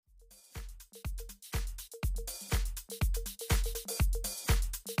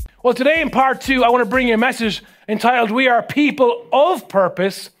Well, today in part 2, I want to bring you a message entitled, We Are People of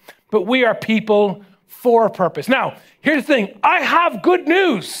Purpose, but We Are People for Purpose. Now, here's the thing. I have good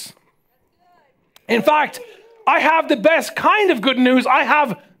news. In fact, I have the best kind of good news. I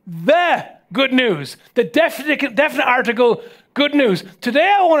have the good news, the definite article, good news.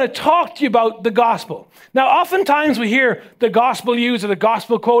 Today, I want to talk to you about the gospel. Now, oftentimes we hear the gospel used or the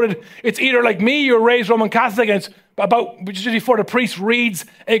gospel quoted. It's either like me, you're raised Roman Catholic, and it's about just before the priest reads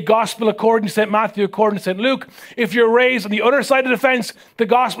a gospel according to St. Matthew, according to St. Luke. If you're raised on the other side of the fence, the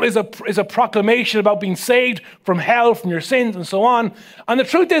gospel is a proclamation about being saved from hell, from your sins, and so on. And the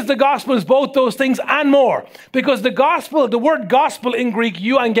truth is, the gospel is both those things and more. Because the gospel, the word gospel in Greek,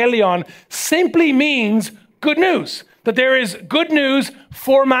 euangelion, simply means good news. That there is good news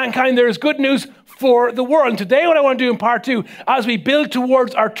for mankind. There is good news for the world. And today what I want to do in part 2, as we build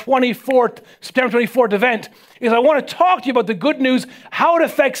towards our September 24th event, is I want to talk to you about the good news, how it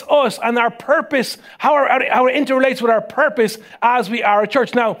affects us and our purpose, how it interrelates with our purpose as we are a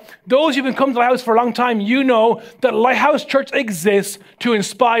church. Now, those who've been coming to Lighthouse for a long time, you know that Lighthouse Church exists to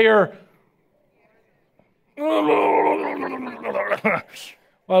inspire... well,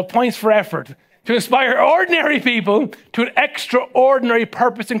 points for effort. To inspire ordinary people to an extraordinary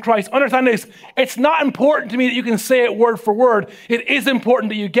purpose in Christ. Understand this, it's not important to me that you can say it word for word. It is important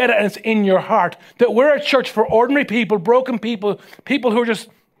that you get it and it's in your heart. That we're a church for ordinary people, broken people, people who are just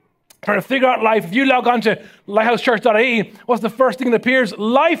trying to figure out life. If you log on to lighthousechurch.ie, what's the first thing that appears?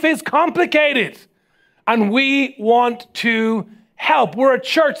 Life is complicated. And we want to help. We're a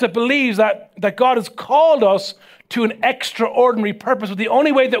church that believes that God has called us to an extraordinary purpose. But the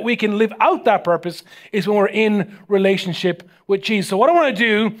only way that we can live out that purpose is when we're in relationship with Jesus. So what I want to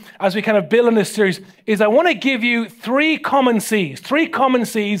do as we kind of build in this series is I want to give you three common C's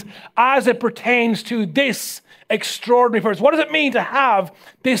as it pertains to this extraordinary purpose. What does it mean to have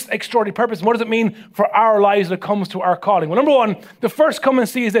this extraordinary purpose? And what does it mean for our lives when it comes to our calling? Well, number one, the first common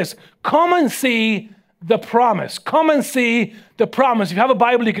C is this. Come and see the promise. Come and see the promise. If you have a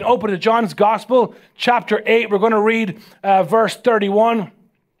Bible, you can open to John's Gospel, chapter 8. We're going to read verse 31.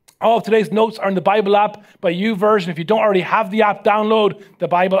 All of today's notes are in the Bible app by YouVersion. If you don't already have the app, download the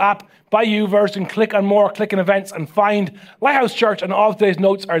Bible app by YouVersion. Click on more, click on events, and find Lighthouse Church, and all of today's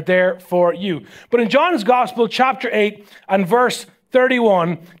notes are there for you. But in John's Gospel, chapter 8 and verse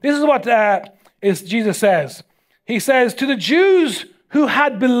 31, this is what Jesus says. He says, to the Jews who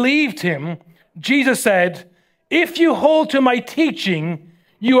had believed him, Jesus said, if you hold to my teaching,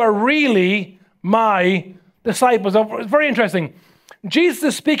 you are really my disciples. It's very interesting. Jesus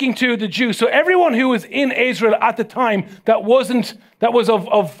is speaking to the Jews. So everyone who was in Israel at the time that was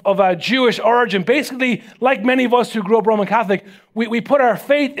of a Jewish origin, basically like many of us who grew up Roman Catholic, we put our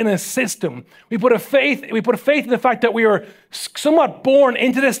faith in a system. We put a faith in the fact that we were somewhat born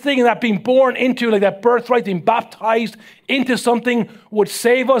into this thing, and that being born into like that birthright, being baptized into something would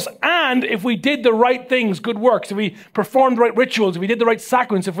save us. And if we did the right things, good works, if we performed the right rituals, if we did the right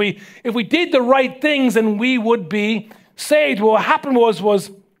sacraments, if we did the right things, then we would be saved. Well, what happened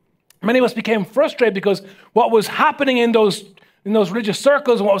was many of us became frustrated because what was happening in those religious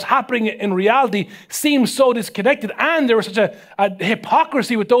circles and what was happening in reality seemed so disconnected, and there was such a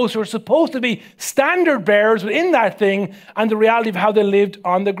hypocrisy with those who were supposed to be standard bearers within that thing and the reality of how they lived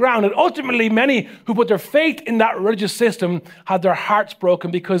on the ground. And ultimately, many who put their faith in that religious system had their hearts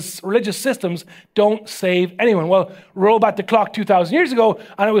broken because religious systems don't save anyone. Well, roll back the clock 2,000 years ago,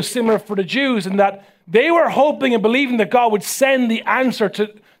 and it was similar for the Jews in that they were hoping and believing that God would send the answer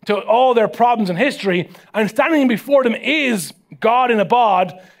to all their problems in history, and standing before them is God in a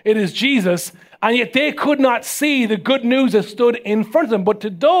bod, it is Jesus, and yet they could not see the good news that stood in front of them. But to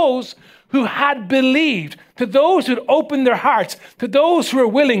those who had believed, to those who had opened their hearts, to those who were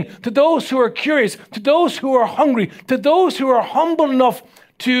willing, to those who were curious, to those who were hungry, to those who were humble enough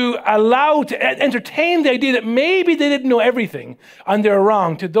to entertain the idea that maybe they didn't know everything and they're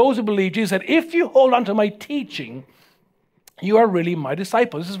wrong, to those who believe, Jesus said, if you hold on to my teaching, you are really my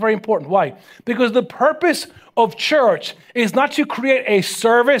disciples. This is very important. Why? Because the purpose of church is not to create a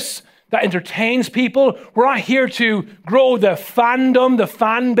service that entertains people. We're not here to grow the fandom, the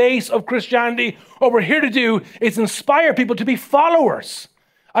fan base of Christianity. What we're here to do is inspire people to be followers.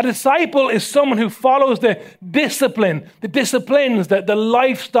 A disciple is someone who follows the disciplines, the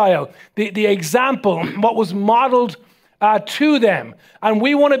lifestyle, the example, what was modeled to them. And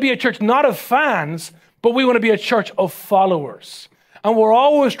we want to be a church not of fans, but we want to be a church of followers. And what we're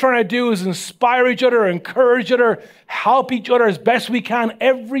always trying to do is inspire each other, encourage each other, help each other as best we can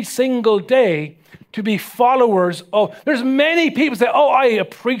every single day to be followers of. There's many people say, oh, I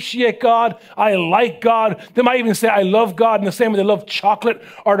appreciate God, I like God. They might even say, I love God in the same way they love chocolate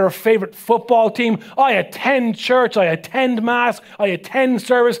or their favorite football team. I attend church, I attend mass, I attend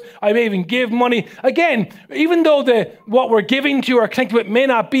service, I may even give money. Again, even though what we're giving to or connected with may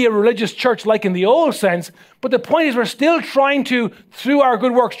not be a religious church like in the old sense, but the point is we're still trying to, through our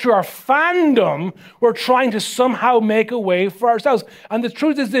good works, through our fandom, we're trying to somehow make a way for ourselves. And the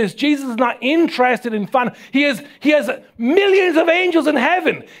truth is this, Jesus is not interested in fandom. He has millions of angels in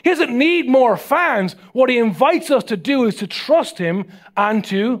heaven. He doesn't need more fans. What he invites us to do is to trust him and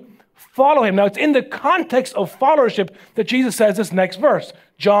to follow him. Now, it's in the context of followership that Jesus says this next verse,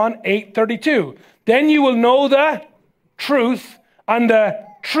 John 8:32. Then you will know the truth, and the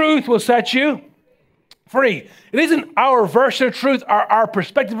truth will set you free. It isn't our version of truth, our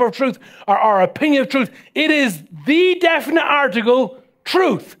perspective of truth, or our opinion of truth. It is the definite article,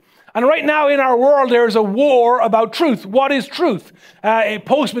 truth. And right now in our world, there is a war about truth. What is truth?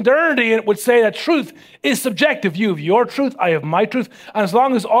 Post-modernity would say that truth is subjective. You have your truth, I have my truth. And as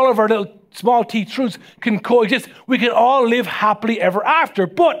long as all of our little small t truths can coexist, we can all live happily ever after.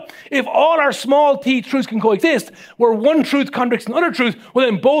 But if all our small t truths can coexist, where one truth contradicts another truth, well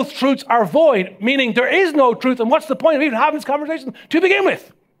then both truths are void, meaning there is no truth. And what's the point of even having this conversation to begin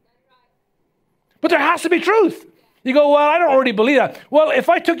with? But there has to be truth. You go, well, I don't really believe that. Well, if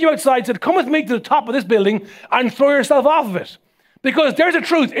I took you outside and said, come with me to the top of this building and throw yourself off of it. Because there's a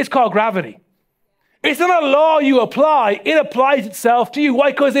truth, it's called gravity. It's not a law you apply, it applies itself to you.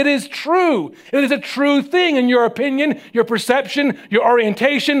 Why? Because it is true. It is a true thing in your opinion, your perception, your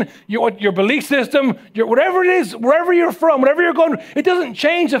orientation, your belief system, whatever it is, wherever you're from, whatever you're going, it doesn't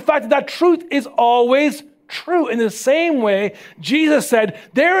change the fact that truth is always true. In the same way, Jesus said,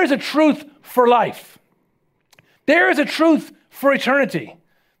 there is a truth for life. There is a truth for eternity.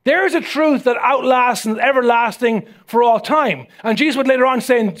 There is a truth that outlasts and is everlasting for all time. And Jesus would later on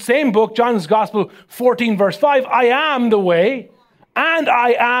say in the same book, John's Gospel 14 verse 5, I am the way and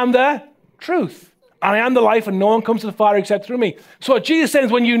I am the truth. And I am the life and no one comes to the Father except through me. So what Jesus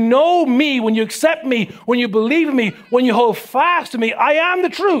says, when you know me, when you accept me, when you believe in me, when you hold fast to me, I am the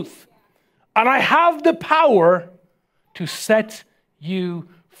truth. And I have the power to set you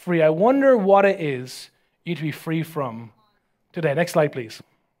free. I wonder what it is you to be free from today. Next slide, please.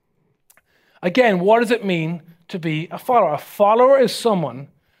 Again, what does it mean to be a follower? A follower is someone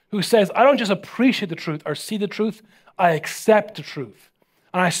who says, I don't just appreciate the truth or see the truth, I accept the truth.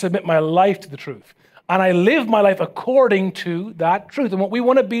 And I submit my life to the truth. And I live my life according to that truth. And what we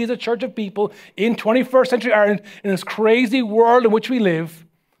want to be is a church of people in 21st century Ireland, in this crazy world in which we live,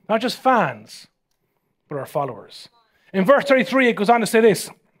 not just fans, but our followers. In verse 33, it goes on to say this.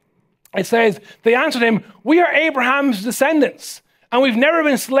 It says, they answered him, we are Abraham's descendants, and we've never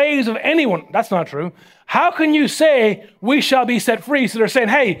been slaves of anyone. That's not true. How can you say we shall be set free? So they're saying,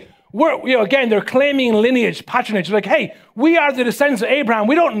 hey, again, they're claiming lineage, patronage. They're like, hey, we are the descendants of Abraham.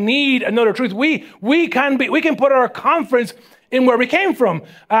 We don't need another truth. We can put our confidence in where we came from.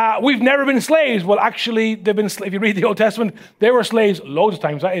 We've never been slaves. Well, actually, if you read the Old Testament, they were slaves loads of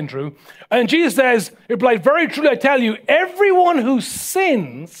times. That isn't true. And Jesus says, replied, very truly I tell you, everyone who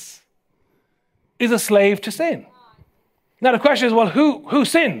sins is a slave to sin. Now the question is, well, who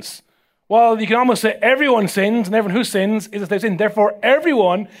sins? Well, you can almost say everyone sins, and everyone who sins is a slave to sin. Therefore,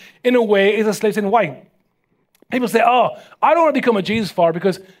 everyone, in a way, is a slave to sin. Why? People say, oh, I don't want to become a Jesus follower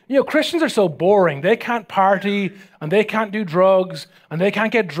because, Christians are so boring. They can't party, and they can't do drugs, and they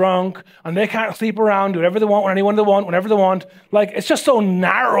can't get drunk, and they can't sleep around, do whatever they want, when they want, whenever they want. Like, it's just so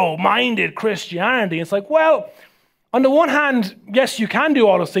narrow-minded Christianity. It's like, well, on the one hand, yes, you can do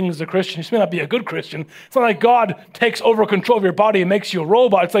all those things as a Christian. You just may not be a good Christian. It's not like God takes over control of your body and makes you a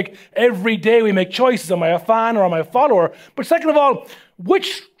robot. It's like every day we make choices. Am I a fan or am I a follower? But second of all,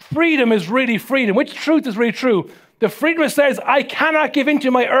 which freedom is really freedom? Which truth is really true? The freedom that says, I cannot give in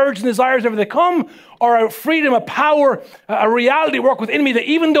to my urges and desires whenever they come, or a freedom, a power, a reality work within me that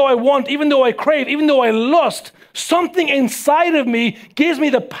even though I want, even though I crave, even though I lust, something inside of me gives me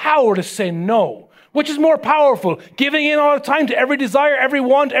the power to say no. Which is more powerful? Giving in all the time to every desire, every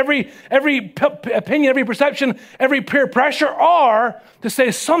want, every opinion, every perception, every peer pressure, or to say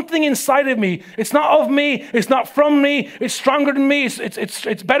something inside of me, it's not of me, it's not from me, it's stronger than me,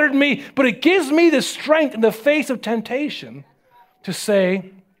 it's better than me, but it gives me the strength in the face of temptation to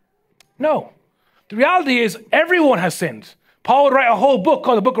say no. The reality is everyone has sinned. Paul would write a whole book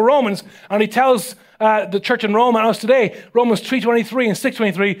called the Book of Romans, and he tells the church in Rome and us today, Romans 3:23 and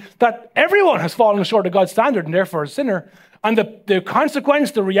 6:23, that everyone has fallen short of God's standard and therefore a sinner. And the consequence,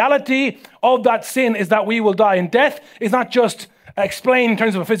 the reality of that sin is that we will die. And death is not just explain in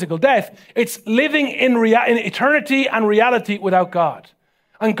terms of a physical death. It's living in eternity and reality without God.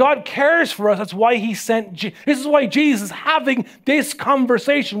 And God cares for us. That's why he sent this is why Jesus is having this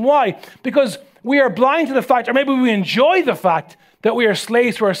conversation. Why? Because we are blind to the fact, or maybe we enjoy the fact, that we are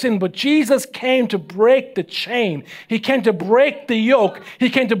slaves to our sin. But Jesus came to break the chain. He came to break the yoke. He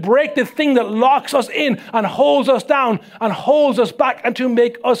came to break the thing that locks us in and holds us down and holds us back, and to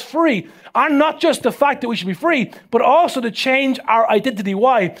make us free. And not just the fact that we should be free, but also to change our identity.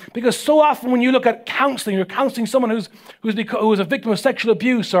 Why? Because so often when you look at counseling, you're counseling someone who's a victim of sexual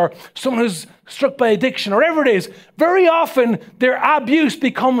abuse, or someone who's struck by addiction, or whatever it is, very often their abuse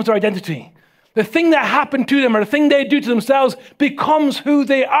becomes their identity. The thing that happened to them, or the thing they do to themselves, becomes who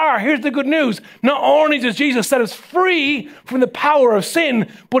they are. Here's the good news. Not only does Jesus set us free from the power of sin,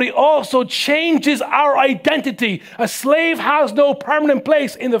 but he also changes our identity. A slave has no permanent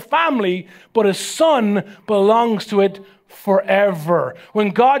place in the family, but a son belongs to it forever.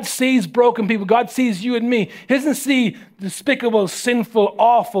 When God sees broken people, God sees you and me. He doesn't see despicable, sinful,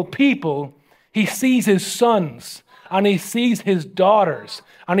 awful people. He sees his sons, and he sees his daughters.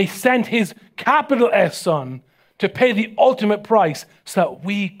 And he sent his capital S Son to pay the ultimate price so that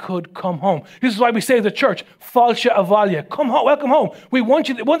we could come home. This is why we say to the church, Falsha Avalia, come home, welcome home. We want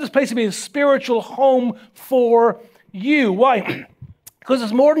this place to be a spiritual home for you. Why? Because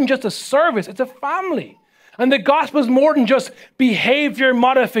it's more than just a service, it's a family. And the gospel is more than just behavior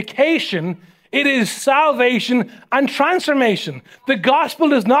modification. It is salvation and transformation. The gospel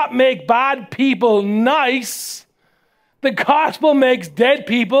does not make bad people nice. The gospel makes dead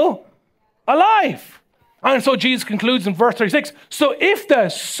people alive. And so Jesus concludes in verse 36, so if the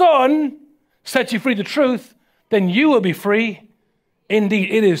Son sets you free to truth, then you will be free.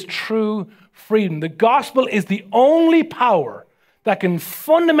 Indeed, it is true freedom. The gospel is the only power that can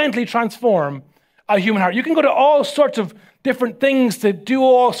fundamentally transform a human heart. You can go to all sorts of different things, to do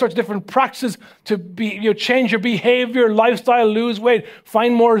all sorts of different practices, to change your behavior, lifestyle, lose weight,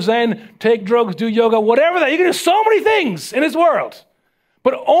 find more Zen, take drugs, do yoga, whatever that. You can do so many things in this world.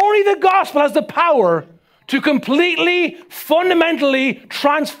 But only the gospel has the power to completely, fundamentally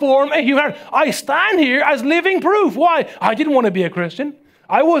transform a human heart. I stand here as living proof. Why? I didn't want to be a Christian.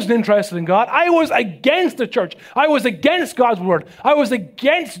 I wasn't interested in God. I was against the church. I was against God's word. I was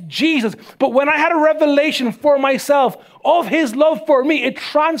against Jesus. But when I had a revelation for myself of his love for me, it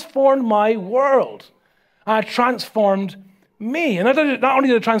transformed my world. And it transformed me. And not only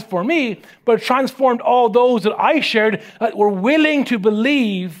did it transform me, but it transformed all those that I shared that were willing to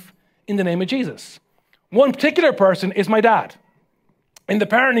believe in the name of Jesus. One particular person is my dad. In the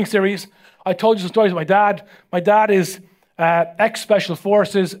parenting series, I told you some stories of my dad. My dad is ex-Special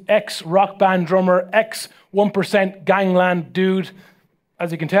Forces, ex-rock band drummer, ex-1% gangland dude.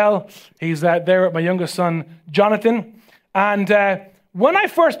 As you can tell, he's there with my youngest son, Jonathan. And when I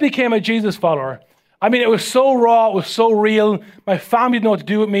first became a Jesus follower, I mean, it was so raw, it was so real. My family didn't know what to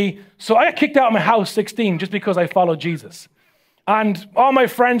do with me. So I got kicked out of my house 16 just because I followed Jesus. And all my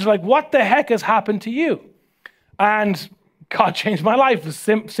friends were like, what the heck has happened to you? And God changed my life. As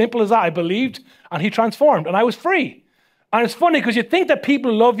simple as that. I believed, and he transformed, and I was free. And it's funny because you think that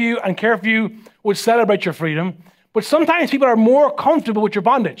people love you and care for you would celebrate your freedom, but sometimes people are more comfortable with your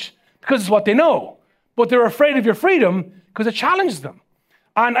bondage because it's what they know. But they're afraid of your freedom because it challenges them.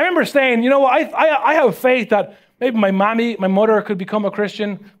 And I remember saying, you know what, I have faith that maybe my mother could become a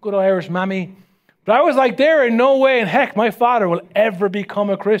Christian, good old Irish mammy. But I was like, there in no way in heck my father will ever become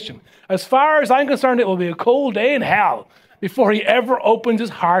a Christian. As far as I'm concerned, it will be a cold day in hell before he ever opens his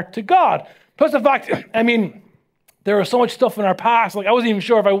heart to God. Plus the fact, I mean, there was so much stuff in our past, like I wasn't even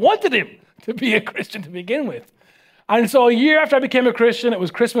sure if I wanted him to be a Christian to begin with. And so a year after I became a Christian, it was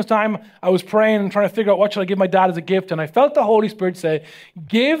Christmas time, I was praying and trying to figure out what should I give my dad as a gift, and I felt the Holy Spirit say,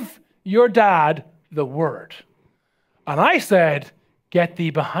 give your dad the word. And I said, get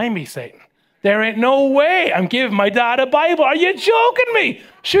thee behind me, Satan. There ain't no way I'm giving my dad a Bible. Are you joking me?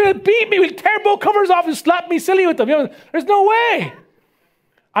 Should have beat me with tear covers off and slapped me silly with them. There's no way.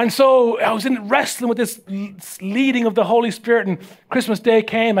 And so I was wrestling with this leading of the Holy Spirit, and Christmas Day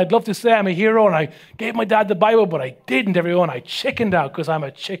came. I'd love to say I'm a hero, and I gave my dad the Bible, but I didn't, everyone. I chickened out because I'm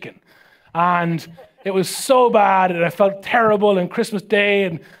a chicken. And it was so bad, and I felt terrible, and Christmas Day,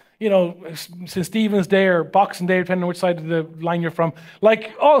 and, St. Stephen's Day or Boxing Day, depending on which side of the line you're from,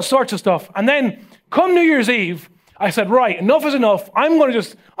 like all sorts of stuff. And then come New Year's Eve, I said, right, enough is enough. I'm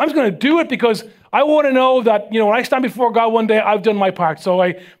just going to do it because I want to know that, when I stand before God one day, I've done my part. So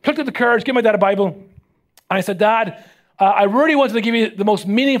I picked up the courage, gave my dad a Bible, and I said, Dad, I really wanted to give you the most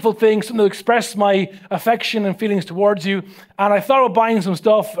meaningful thing, something to express my affection and feelings towards you. And I thought about buying some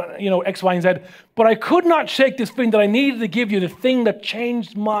stuff, X, Y, and Z. But I could not shake this feeling that I needed to give you the thing that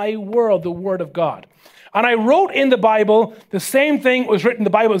changed my world, the Word of God. And I wrote in the Bible, the same thing was written, the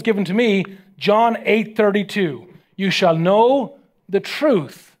Bible was given to me, John 8:32. You shall know the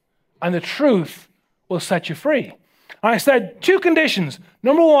truth, and the truth will set you free. And I said 2 conditions.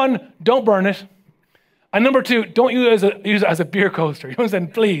 Number 1, don't burn it. And number 2, don't use it as a beer coaster. You know what I'm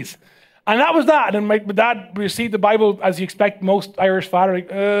saying? Please. And that was that. And my dad received the Bible as you expect most Irish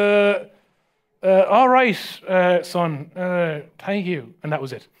father. All right, son. Thank you. And that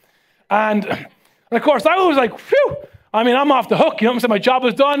was it. And of course, I was like, phew. I mean, I'm off the hook. You know what I'm saying? My job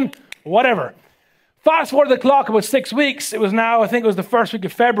was done. Whatever. Fast forward the clock about 6 weeks. It was now, I think it was the first week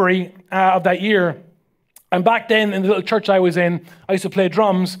of February of that year. And back then, in the little church I was in, I used to play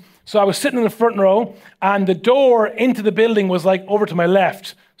drums. So I was sitting in the front row, and the door into the building was like over to my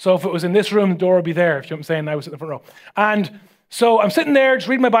left. So if it was in this room, the door would be there, if you know what I'm saying. I was sitting in the front row. And so I'm sitting there, just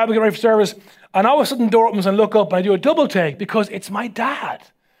reading my Bible, getting ready for service, and all of a sudden the door opens and I look up and I do a double take because it's my dad.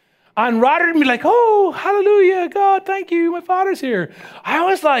 And rather than be like, oh, hallelujah, God, thank you, my father's here, I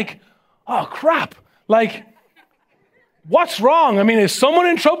was like, oh, crap. Like, what's wrong? I mean, is someone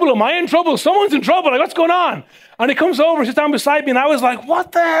in trouble? Am I in trouble? Someone's in trouble. Like, what's going on? And he comes over, sits down beside me, and I was like,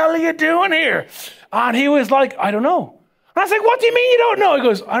 what the hell are you doing here? And he was like, I don't know. And I was like, what do you mean you don't know? He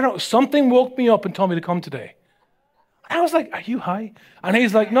goes, I don't know. Something woke me up and told me to come today. And I was like, are you high? And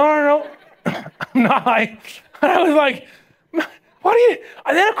he's like, no. I'm not high. And I was like, what are you?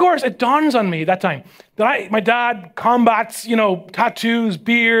 And then, of course, it dawns on me that time that my dad combats, tattoos,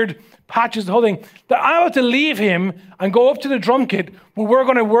 beard, patches, the whole thing, that I have to leave him and go up to the drum kit where we're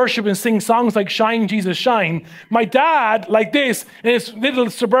going to worship and sing songs like Shine, Jesus, Shine. My dad, like this, in his little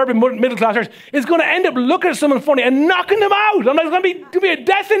suburban middle-class church, is going to end up looking at someone funny and knocking them out. I'm like, it's going to be a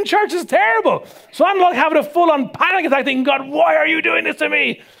death in church. It's terrible. So I'm like having a full-on panic attack thinking, God, why are you doing this to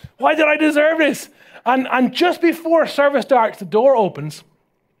me? Why did I deserve this? And just before service starts, the door opens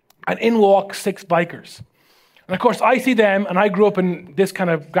and in walk 6 bikers. And of course, I see them, and I grew up in this kind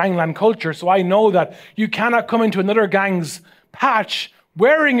of gangland culture, so I know that you cannot come into another gang's patch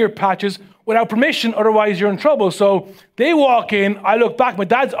wearing your patches without permission, otherwise you're in trouble. So they walk in, I look back, my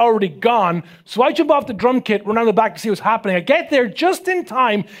dad's already gone, so I jump off the drum kit, run around the back to see what's happening. I get there just in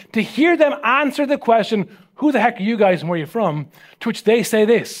time to hear them answer the question, who the heck are you guys and where are you from? To which they say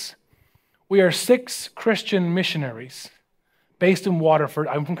this, we are 6 Christian missionaries based in Waterford.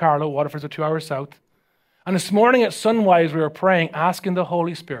 I'm from Carlow, Waterford's about 2 hours south. And this morning at sunrise, we were praying, asking the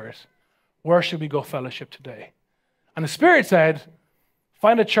Holy Spirit, where should we go fellowship today? And the Spirit said,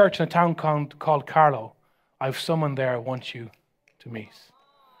 find a church in a town called Carlow. I have someone there I want you to meet.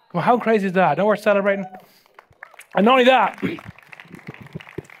 Come on, how crazy is that? Know we're celebrating? And not only that,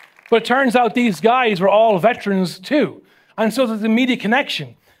 but it turns out these guys were all veterans too. And so there's an immediate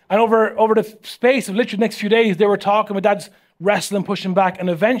connection. And over the space of literally the next few days, they were talking, my dad's wrestling, pushing back,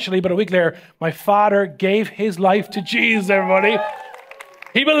 and eventually, about a week later, my father gave his life to Jesus, everybody.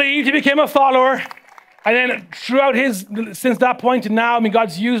 He believed, he became a follower, and then throughout since that point to now,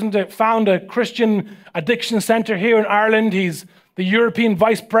 God's used him to found a Christian addiction center here in Ireland. He's the European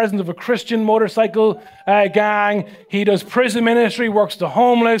vice president of a Christian motorcycle gang. He does prison ministry, works with the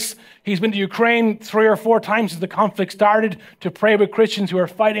homeless. He's been to Ukraine 3 or 4 times since the conflict started to pray with Christians who are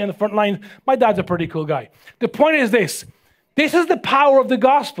fighting on the front lines. My dad's a pretty cool guy. The point is this is the power of the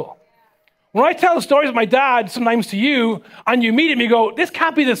gospel. When I tell stories of my dad sometimes to you, and you meet him, you go, this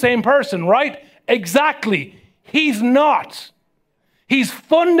can't be the same person, right? Exactly. He's not. He's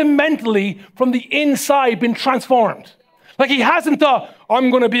fundamentally, from the inside, been transformed. Like he hasn't thought, I'm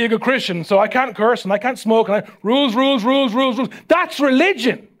going to be a good Christian, so I can't curse and I can't smoke, and rules. That's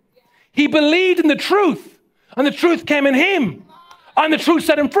religion. He believed in the truth, and the truth came in him, and the truth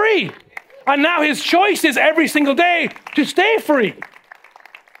set him free. And now his choice is every single day to stay free.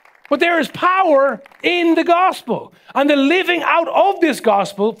 But there is power in the gospel. And the living out of this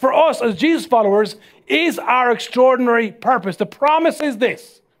gospel for us as Jesus followers is our extraordinary purpose. The promise is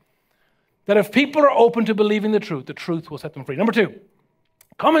this, that if people are open to believing the truth will set them free. Number 2,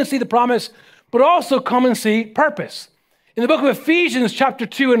 come and see the promise, but also come and see purpose. In the book of Ephesians chapter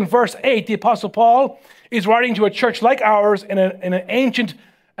 2 and verse 8, the Apostle Paul is writing to a church like ours in an ancient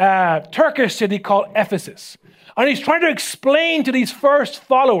Turkish city called Ephesus. And he's trying to explain to these first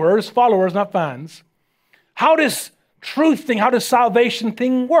followers, not fans, how this truth thing, how this salvation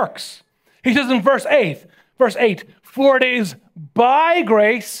thing works. He says in verse 8, for it is by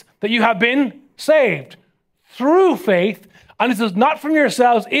grace that you have been saved through faith, and this is not from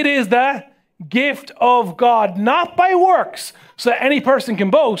yourselves, it is the gift of God, not by works, so that any person can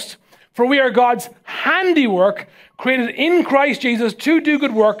boast. For we are God's handiwork, created in Christ Jesus to do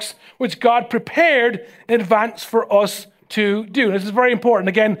good works, which God prepared in advance for us to do. This is very important.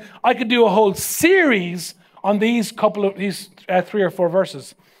 Again, I could do a whole series on these 3 or 4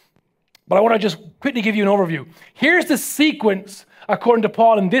 verses. But I want to just quickly give you an overview. Here's the sequence, according to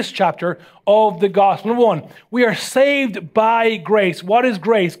Paul in this chapter, of the gospel. Number 1, we are saved by grace. What is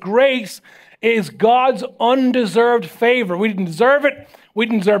grace? Grace is God's undeserved favor. We didn't deserve it. We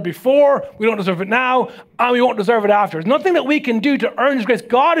didn't deserve it before. We don't deserve it now. And we won't deserve it after. There's nothing that we can do to earn His grace.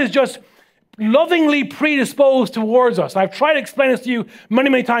 God is just lovingly predisposed towards us. I've tried to explain this to you many,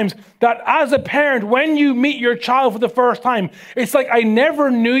 many times, that as a parent, when you meet your child for the first time, it's like, I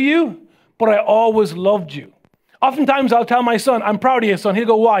never knew you, but I always loved you. Oftentimes I'll tell my son, I'm proud of you, son. He'll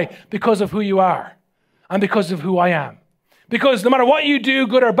go, why? Because of who you are and because of who I am. Because no matter what you do,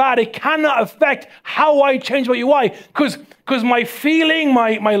 good or bad, it cannot affect how I change what you. Why? Because my feeling,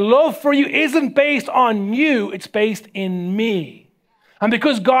 my love for you isn't based on you, it's based in me. And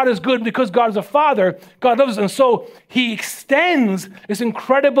because God is good, because God is a father, God loves us. And so He extends this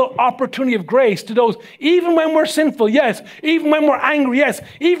incredible opportunity of grace to those, even when we're sinful, yes. Even when we're angry, yes.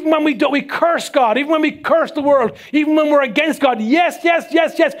 Even when we curse God, even when we curse the world, even when we're against God, yes, yes,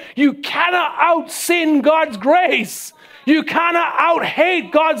 yes, yes. You cannot out-sin God's grace. You cannot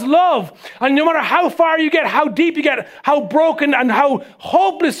out-hate God's love. And no matter how far you get, how deep you get, how broken and how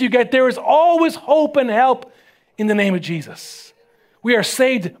hopeless you get, there is always hope and help in the name of Jesus. We are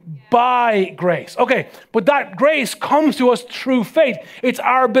saved by grace. Okay, but that grace comes to us through faith. It's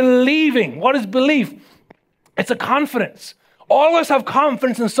our believing. What is belief? It's a confidence. All of us have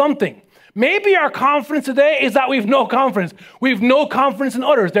confidence in something. Maybe our confidence today is that we've no confidence. We've no confidence in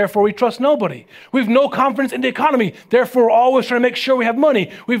others, therefore we trust nobody. We've no confidence in the economy, therefore we're always trying to make sure we have money.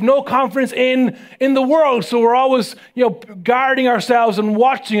 We've no confidence in the world, so we're always, guarding ourselves and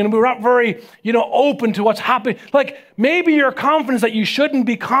watching, and we're not very, open to what's happening. Like, maybe your confidence that you shouldn't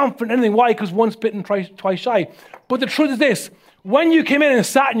be confident in anything. Why? Because once bitten, twice shy. But the truth is this: when you came in and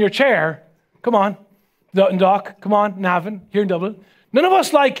sat in your chair, come on, Doc, come on, Navan, here in Dublin, none of us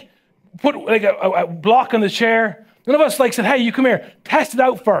put a block on the chair. None of us said, hey, you come here, test it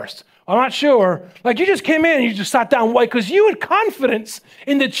out first. I'm not sure. You just came in and you just sat down. Why? Because you had confidence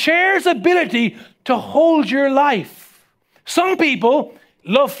in the chair's ability to hold your life. Some people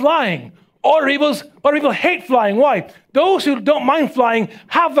love flying. Other people hate flying. Why? Those who don't mind flying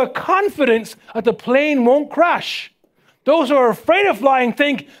have a confidence that the plane won't crash. Those who are afraid of flying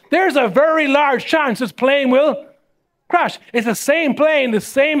think there's a very large chance this plane will crash. It's the same plane,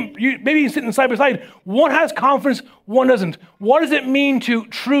 maybe you're sitting side by side. One has confidence, one doesn't. What does it mean to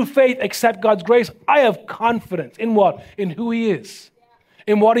true faith accept God's grace? I have confidence in what? In who He is,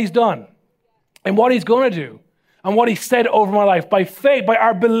 in what He's done, in what He's going to do, and what He said over my life. By faith, by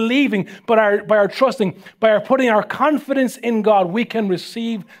our believing, by our trusting, by our putting our confidence in God, we can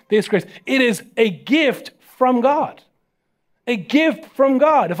receive this grace. It is a gift from God. A gift from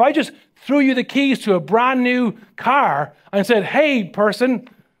God. If I just threw you the keys to a brand new car and said, hey, person,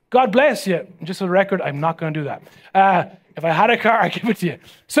 God bless you. Just for the record, I'm not going to do that. If I had a car, I'd give it to you.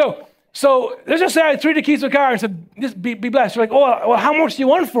 So let's just say I threw the keys to a car and said, just be blessed. You're like, oh, well, how much do you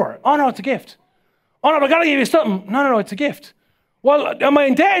want for it? Oh, no, it's a gift. Oh, no, I got to give you something. No, it's a gift. Well, am I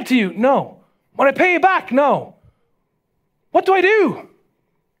indebted to you? No. When I pay you back? No. What do I do?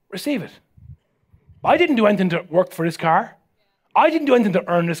 Receive it. I didn't do anything to work for this car. I didn't do anything to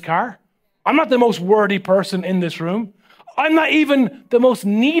earn this car. I'm not the most worthy person in this room. I'm not even the most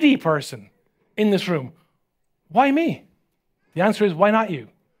needy person in this room. Why me? The answer is, why not you?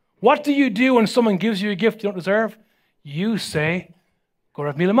 What do you do when someone gives you a gift you don't deserve? You say, Go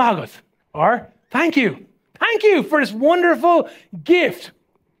Rav Mila Mahagot, or thank you. Thank you for this wonderful gift.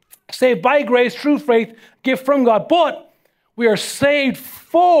 Saved by grace, through faith, gift from God. But we are saved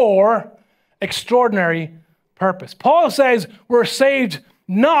for extraordinary purpose. Paul says we're saved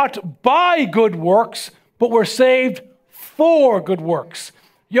not by good works, but we're saved for good works.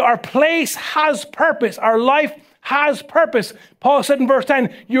 Our place has purpose. Our life has purpose. Paul said in verse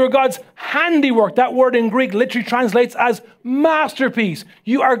 10, you are God's handiwork. That word in Greek literally translates as masterpiece.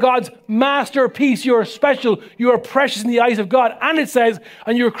 You are God's masterpiece. You are special. You are precious in the eyes of God. And it says,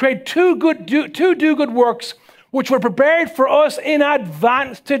 and you were created to do good works, which were prepared for us in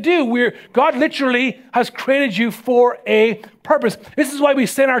advance to do. God literally has created you for a purpose. This is why we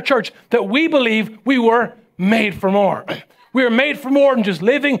say in our church that we believe we were made for more. We were made for more than just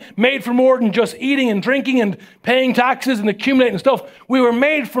living, made for more than just eating and drinking and paying taxes and accumulating stuff. We were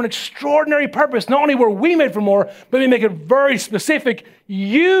made for an extraordinary purpose. Not only were we made for more, but we make it very specific.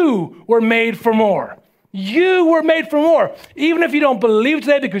 You were made for more. You were made for more. Even if you don't believe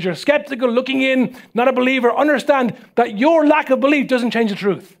today because you're skeptical, looking in, not a believer, understand that your lack of belief doesn't change the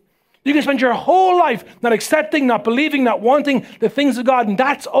truth. You can spend your whole life not accepting, not believing, not wanting the things of God, and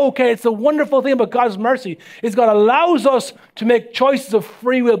that's okay. It's the wonderful thing about God's mercy is God allows us to make choices of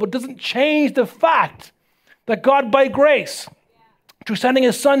free will, but doesn't change the fact that God, by grace, through sending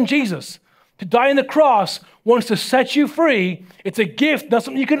his son Jesus to die on the cross, wants to set you free. It's a gift, not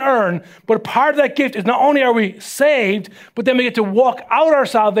something you can earn, but part of that gift is not only are we saved, but then we get to walk out our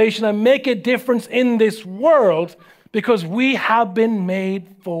salvation and make a difference in this world, because we have been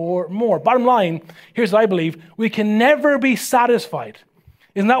made for more. Bottom line, here's what I believe. We can never be satisfied.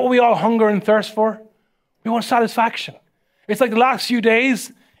 Isn't that what we all hunger and thirst for? We want satisfaction. It's like the last few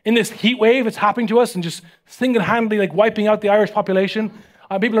days in this heat wave, it's happening to us and just single-handedly like wiping out the Irish population.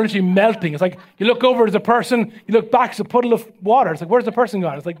 People are literally melting. It's like you look over at the person, you look back, it's a puddle of water. It's like, where's the person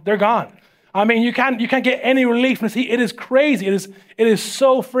gone? It's like, they're gone. I mean, you can't get any relief from this heat. It is crazy. It is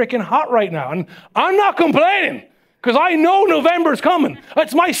so freaking hot right now. And I'm not complaining, because I know November's coming.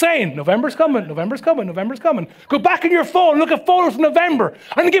 That's my saying. November's coming, November's coming, November's coming. Go back in your phone, look at photos from November,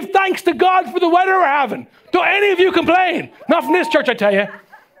 and give thanks to God for the weather we're having. Don't any of you complain. Not from this church, I tell you.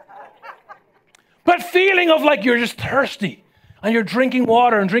 But feeling of like you're just thirsty, and you're drinking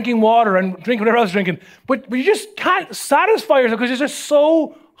water and drinking whatever else you're drinking, but you just can't satisfy yourself because it's just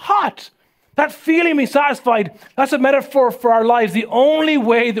so hot. That feeling of being satisfied, that's a metaphor for our lives. The only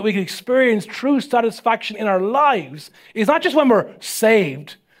way that we can experience true satisfaction in our lives is not just when we're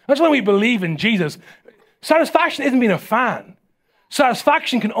saved, not just when we believe in Jesus. Satisfaction isn't being a fan.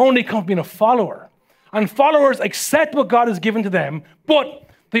 Satisfaction can only come from being a follower. And followers accept what God has given to them, but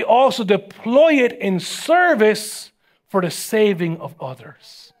they also deploy it in service for the saving of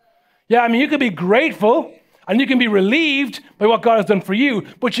others. Yeah, I mean, you could be grateful and you can be relieved by what God has done for you,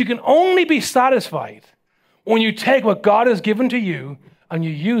 but you can only be satisfied when you take what God has given to you and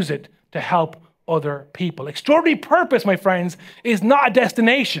you use it to help other people. Extraordinary purpose, my friends, is not a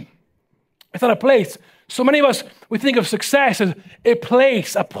destination. It's not a place. So many of us, we think of success as a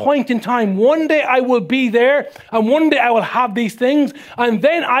place, a point in time. One day I will be there, and one day I will have these things, and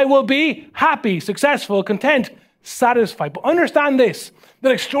then I will be happy, successful, content, satisfied. But understand this,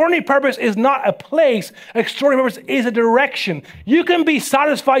 that extraordinary purpose is not a place. Extraordinary purpose is a direction. You can be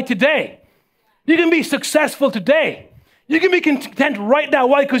satisfied today. You can be successful today. You can be content right now.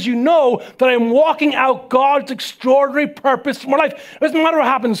 Why? Because you know that I'm walking out God's extraordinary purpose for my life. It doesn't matter what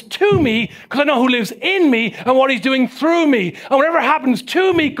happens to me, because I know who lives in me and what he's doing through me. And whatever happens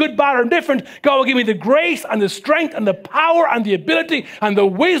to me, good, bad, or indifferent, God will give me the grace and the strength and the power and the ability and the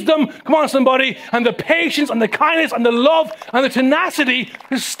wisdom, come on somebody, and the patience and the kindness and the love and the tenacity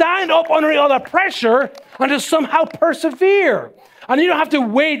to stand up under all that pressure and to somehow persevere. And you don't have to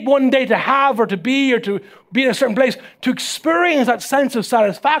wait one day to have or to be in a certain place to experience that sense of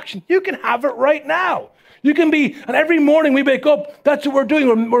satisfaction. You can have it right now. You can be, and every morning we wake up, that's what we're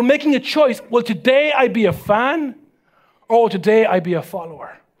doing. We're making a choice. Will today I be a fan, or will today I be a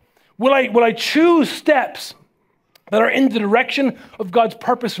follower? Will I choose steps that are in the direction of God's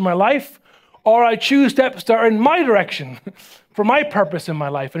purpose for my life, or I choose steps that are in my direction for my purpose in my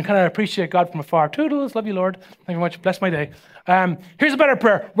life? And kind of appreciate God from afar. Toodles, love you, Lord. Thank you very much. Bless my day. Here's a better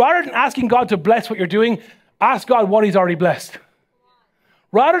prayer. Rather than asking God to bless what you're doing, ask God what he's already blessed.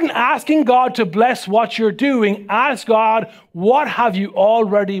 Rather than asking God to bless what you're doing, ask God, what have you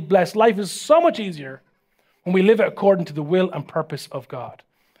already blessed? Life is so much easier when we live it according to the will and purpose of God.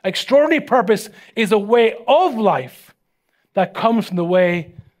 Extraordinary purpose is a way of life that comes from the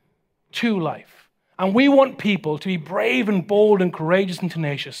way to life. And we want people to be brave and bold and courageous and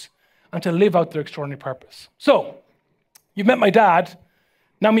tenacious and to live out their extraordinary purpose. So, you've met my dad,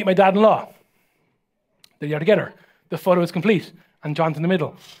 now meet my dad-in-law. There you are together. The photo is complete, and John's in the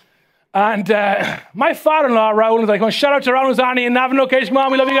middle. And my father-in-law, Raul, is like, shout out to Raul and Zani in Navan location. Come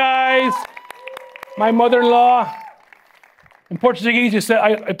on, we love you guys. My mother-in-law, in Portuguese,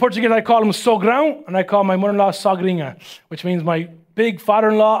 I call him sogrão, and I call my mother-in-law sogrinha, which means my big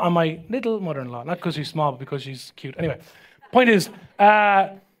father-in-law and my little mother-in-law. Not because she's small, but because she's cute. Anyway, point is,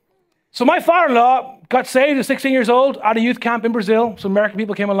 so my father-in-law got saved at 16 years old at a youth camp in Brazil. Some American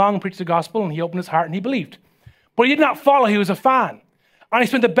people came along and preached the gospel, and he opened his heart and he believed. But he did not follow. He was a fan. And he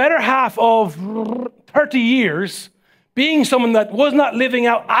spent the better half of 30 years being someone that was not living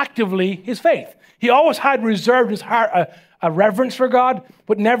out actively his faith. He always had reserved in his heart a reverence for God,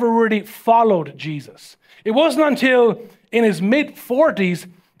 but never really followed Jesus. It wasn't until in his mid-40s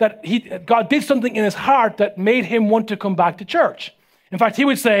that God did something in his heart that made him want to come back to church. In fact, he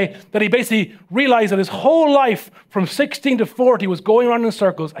would say that he basically realized that his whole life from 16 to 40 was going around in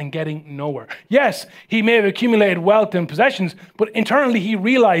circles and getting nowhere. Yes, he may have accumulated wealth and possessions, but internally he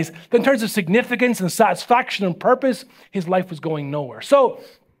realized that in terms of significance and satisfaction and purpose, his life was going nowhere. So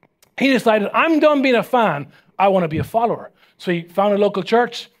he decided, I'm done being a fan. I want to be a follower. So he found a local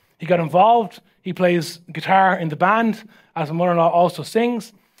church. He got involved. He plays guitar in the band, as his mother-in-law also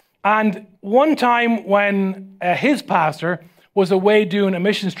sings. And one time when his pastor was away doing a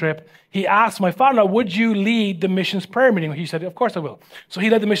missions trip, he asked my father-in-law, would you lead the missions prayer meeting? He said, of course I will. So he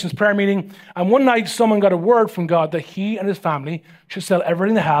led the missions prayer meeting. And one night, someone got a word from God that he and his family should sell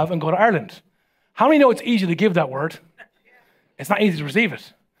everything they have and go to Ireland. How many know it's easy to give that word? It's not easy to receive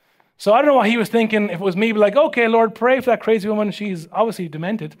it. So I don't know what he was thinking. If it was me, he'd be like, okay, Lord, pray for that crazy woman. She's obviously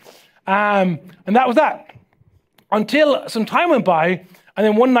demented. And that was that. Until some time went by, and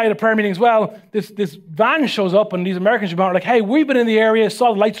then one night at prayer meeting as well, this van shows up, and these Americans are like, hey, we've been in the area,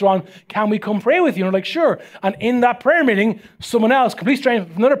 saw the lights are on, can we come pray with you? And we're like, sure. And in that prayer meeting, someone else, complete stranger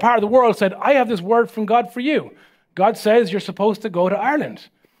from another part of the world, said, I have this word from God for you. God says you're supposed to go to Ireland.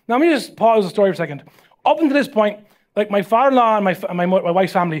 Now, let me just pause the story for a second. Up until this point, like my father-in-law and my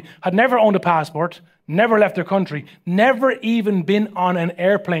wife's family had never owned a passport, never left their country, never even been on an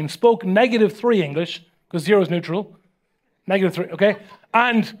airplane, spoke -3 English, because 0 is neutral, -3, okay?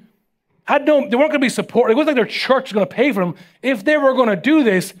 And they weren't going to be supported. It wasn't like their church was going to pay for them. If they were going to do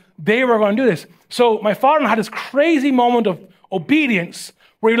this, they were going to do this. So my father had this crazy moment of obedience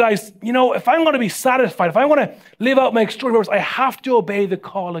where he realized, if I'm going to be satisfied, if I want to live out my extraordinary purpose, I have to obey the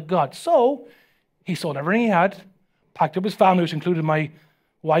call of God. So he sold everything he had, packed up his family, which included my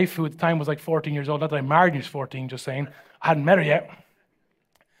wife, who at the time was like 14 years old. Not that I married when she was 14, just saying. I hadn't met her yet.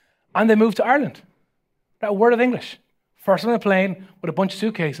 And they moved to Ireland. That word of English. First on a plane with a bunch of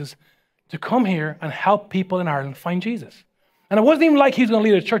suitcases to come here and help people in Ireland find Jesus. And it wasn't even like he was going to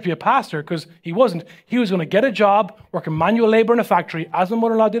lead a church, be a pastor, because he wasn't. He was going to get a job, working manual labor in a factory, as my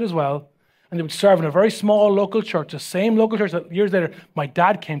mother-in-law did as well, and they would serve in a very small local church, the same local church that years later my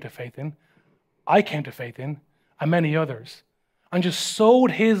dad came to faith in, I came to faith in, and many others, and just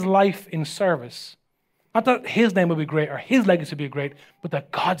sowed his life in service. Not that his name would be great or his legacy would be great, but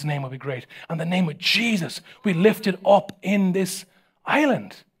that God's name would be great. And the name of Jesus we lifted up in this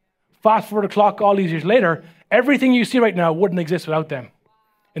island. Fast forward the clock all these years later, everything you see right now wouldn't exist without them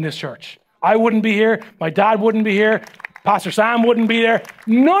in this church. I wouldn't be here. My dad wouldn't be here. Pastor Sam wouldn't be there.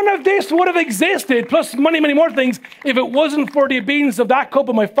 None of this would have existed, plus many, many more things, if it wasn't for the obedience of that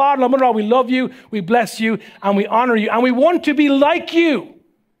couple, my father and mother-in-law. We love you, we bless you, and we honor you. And we want to be like you.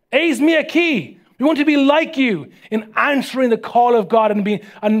 Eis me a key. We want to be like you in answering the call of God and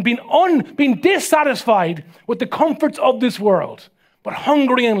being dissatisfied with the comforts of this world, but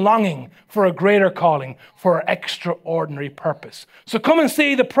hungry and longing for a greater calling, for an extraordinary purpose. So come and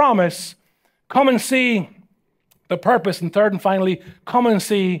see the promise, come and see the purpose, and third and finally, come and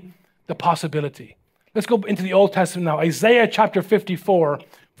see the possibility. Let's go into the Old Testament now. Isaiah chapter 54,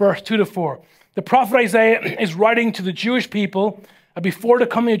 verse 2 to 4. The prophet Isaiah is writing to the Jewish people before the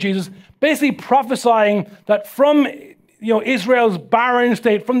coming of Jesus, basically prophesying that from Israel's barren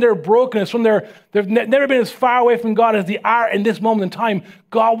state, from their brokenness, they've never been as far away from God as they are in this moment in time,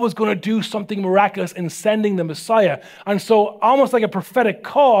 God was going to do something miraculous in sending the Messiah. And so, almost like a prophetic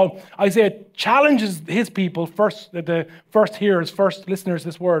call, Isaiah challenges his people, the first hearers, first listeners,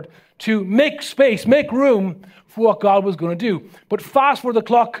 this word, to make space, make room for what God was going to do. But fast forward the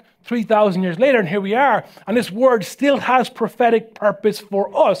clock 3,000 years later, and here we are, and this word still has prophetic purpose for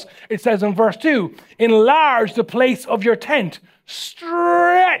us. It says in verse 2, enlarge the place of your tent,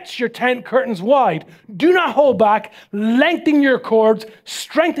 stretch your tent curtains wide, do not hold back, lengthen your cords,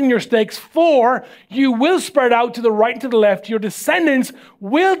 strengthen your stakes, for you will spread out to the right and to the left, your descendants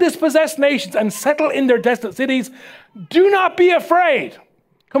will dispossess nations and settle in their desolate cities. Do not be afraid.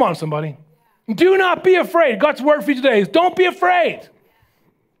 Come on, somebody. Do not be afraid. God's word for you today is don't be afraid.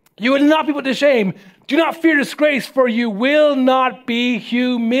 You will not be put to shame. Do not fear disgrace, for you will not be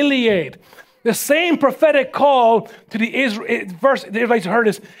humiliated. The same prophetic call to the Israelites who heard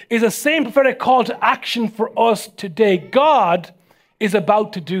this is the same prophetic call to action for us today. God is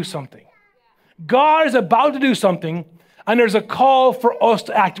about to do something. God is about to do something, and there's a call for us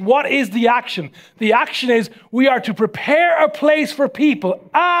to act. What is the action? The action is we are to prepare a place for people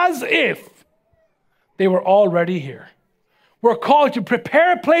as if they were already here. We're called to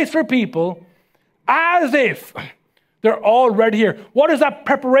prepare a place for people as if they're already here. What does that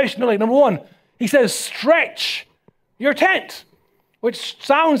preparation look like? Number one, he says, stretch your tent, which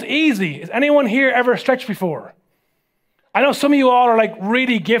sounds easy. Has anyone here ever stretched before? I know some of you all are like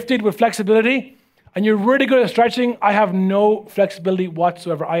really gifted with flexibility and you're really good at stretching. I have no flexibility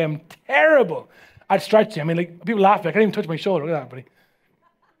whatsoever. I am terrible at stretching. I mean, like people laugh at me. I can't even touch my shoulder. Look at that, buddy.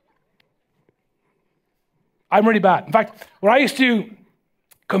 I'm really bad. In fact, when I used to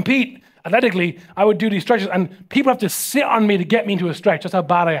compete athletically, I would do these stretches and people have to sit on me to get me into a stretch. That's how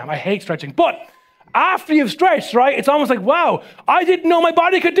bad I am. I hate stretching. But after you've stretched, right, it's almost like, wow, I didn't know my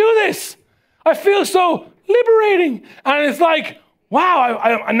body could do this. I feel so liberating. And it's like, wow,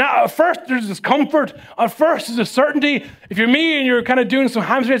 I now at first there's discomfort. At first there's a certainty. If you're me and you're kind of doing some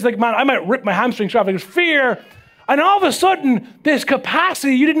hamstrings, it's like, man, I might rip my hamstring strap. There's fear. And all of a sudden, this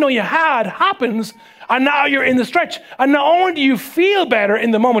capacity you didn't know you had happens. And now you're in the stretch. And not only do you feel better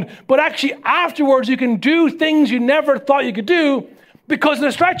in the moment, but actually afterwards you can do things you never thought you could do because of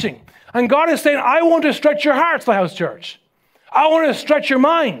the stretching. And God is saying, I want to stretch your hearts, Lighthouse Church. I want to stretch your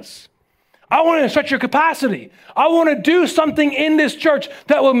minds. I want to stretch your capacity. I want to do something in this church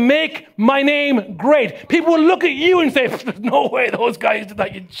that will make my name great. People will look at you and say, there's no way those guys did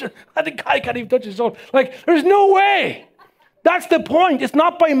that. The guy can't even touch his soul. Like, there's no way. That's the point. It's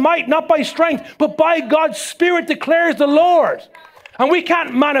not by might, not by strength, but by God's Spirit declares the Lord. And we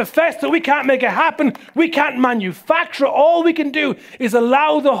can't manifest it. We can't make it happen. We can't manufacture it. All we can do is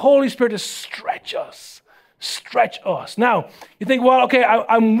allow the Holy Spirit to stretch us. Stretch us. Now, you think, well, okay,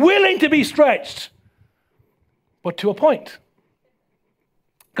 I'm willing to be stretched, but to a point.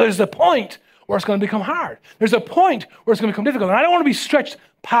 Because there's a point where it's going to become hard. There's a point where it's going to become difficult. And I don't want to be stretched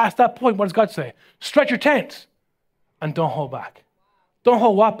past that point. What does God say? Stretch your tent and don't hold back. Don't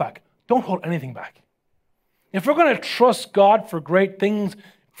hold what back? Don't hold anything back. If we're going to trust God for great things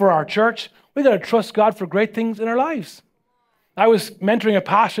for our church, we've got to trust God for great things in our lives. I was mentoring a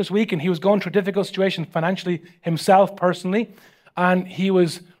pastor this week, and he was going through a difficult situation financially himself, personally, and he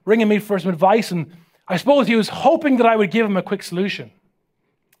was ringing me for some advice, and I suppose he was hoping that I would give him a quick solution,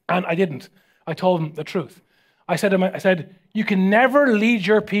 and I didn't. I told him the truth. I said, you can never lead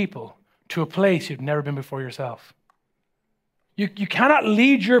your people to a place you've never been before yourself. You cannot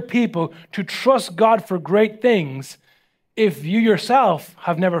lead your people to trust God for great things if you yourself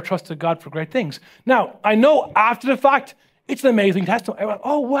have never trusted God for great things. Now, I know after the fact, it's an amazing testimony. I went,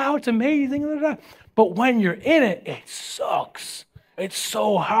 oh, wow, it's amazing. But when you're in it, it sucks. It's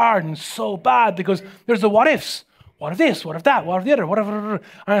so hard and so bad because there's the what ifs. What if this? What if that? What if the other? What if? And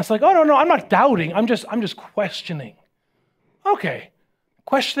it's like, oh, no, I'm not doubting. I'm just questioning. Okay,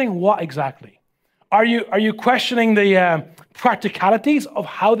 questioning what exactly? Are you questioning the practicalities of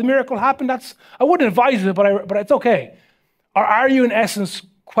how the miracle happened? I wouldn't advise it, but it's okay. Or are you, in essence,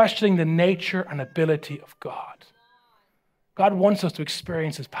 questioning the nature and ability of God? God wants us to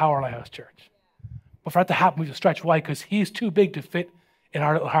experience His power, Lighthouse Church. But for that to happen, we have to stretch. Why? Because He's too big to fit in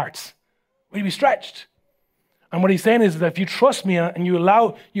our little hearts. We need to be stretched. And what He's saying is that if you trust me and you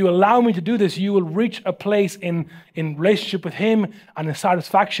allow me to do this, you will reach a place in relationship with Him and in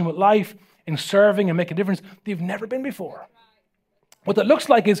satisfaction with life, in serving and making a difference that you've never been before. What that looks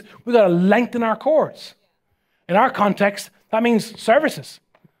like is we've got to lengthen our cords. In our context, that means services.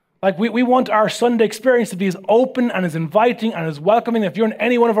 Like we want our Sunday experience to be as open and as inviting and as welcoming. If you're in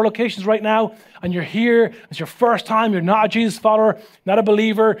any one of our locations right now and you're here, it's your first time, you're not a Jesus follower, not a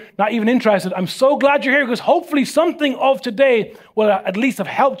believer, not even interested, I'm so glad you're here because hopefully something of today will at least have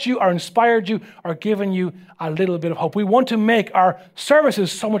helped you or inspired you or given you a little bit of hope. We want to make our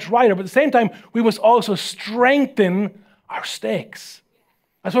services so much brighter, but at the same time, we must also strengthen our stakes.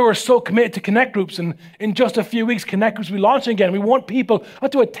 That's why we're so committed to connect groups. And in just a few weeks, connect groups will be launching again. We want people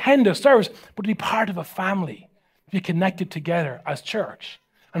not to attend a service, but to be part of a family, to be connected together as church.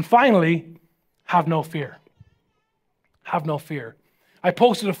 And finally, have no fear. Have no fear. I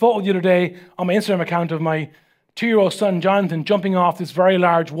posted a photo the other day on my Instagram account of my 2-year-old son, Jonathan, jumping off this very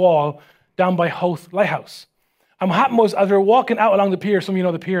large wall down by Howth Lighthouse. And what happened was, as we were walking out along the pier, some of you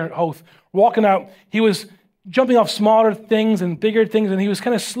know the pier at Howth, walking out, he was jumping off smaller things and bigger things, and he was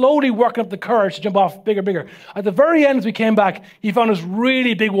kind of slowly working up the courage to jump off bigger. At the very end, as we came back, he found this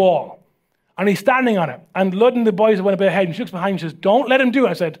really big wall, and he's standing on it. And Lud and the boys went a bit ahead, and she looks behind me and says, don't let him do it.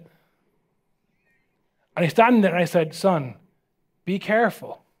 I said, and he's standing there, and I said, son, be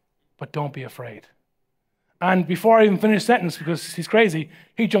careful, but don't be afraid. And before I even finished the sentence, because he's crazy,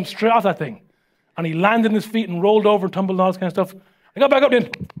 he jumped straight off that thing, and he landed on his feet and rolled over and tumbled and all this kind of stuff. I got back up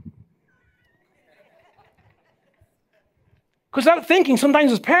then. Because without thinking, sometimes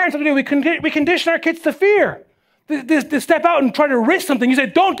as parents, what do we condition our kids to fear. They step out and try to risk something. You say,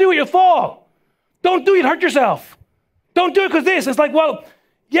 don't do it, you'll fall. Don't do it, you'll hurt yourself. Don't do it because this. It's like, well,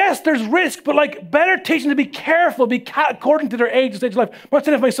 yes, there's risk, but like better teach them to be careful, according to their age and stage of life. I'm not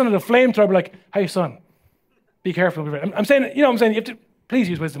saying if my son had a flamethrower, I'd be like, hey, son, Be careful. I'm saying, you have to please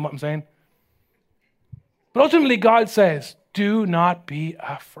use wisdom, what I'm saying. But ultimately, God says, do not be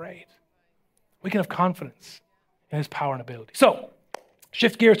afraid. We can have confidence in his power and ability. So,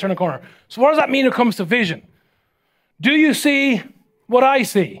 shift gears, turn a corner. So what does that mean when it comes to vision? Do you see what I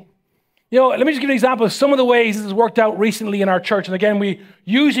see? Let me just give you an example of some of the ways this has worked out recently in our church. And again, we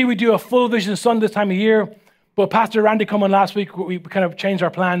usually do a full vision Sunday this time of year, but Pastor Randy come on last week, we kind of changed our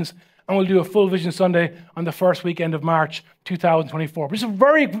plans, and we'll do a full vision Sunday on the first weekend of March 2024. But just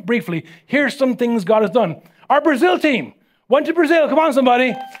very briefly, here's some things God has done. Our Brazil team went to Brazil, come on somebody,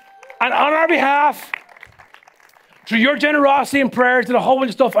 and on our behalf, through your generosity and prayers, did a whole bunch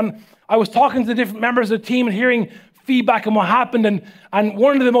of stuff. And I was talking to the different members of the team and hearing feedback on what happened. And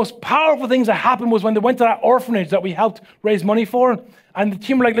one of the most powerful things that happened was when they went to that orphanage that we helped raise money for. And the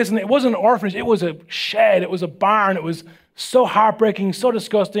team were like, listen, it wasn't an orphanage. It was a shed. It was a barn. It was so heartbreaking, so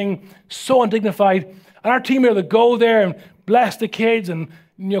disgusting, so undignified. And our team were able to go there and bless the kids and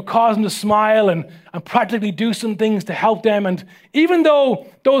cause them to smile and practically do some things to help them. And even though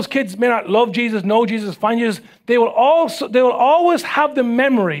those kids may not love Jesus, know Jesus, find Jesus, they will always have the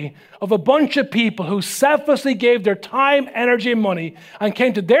memory of a bunch of people who selflessly gave their time, energy, and money and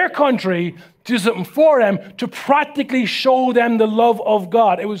came to their country to do something for them, to practically show them the love of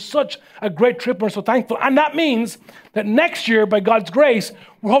God. It was such a great trip. We're so thankful. And that means that next year, by God's grace,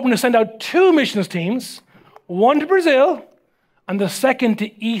 we're hoping to send out 2 missions teams, one to Brazil, and the second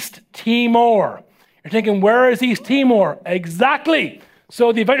to East Timor. You're thinking, where is East Timor? Exactly.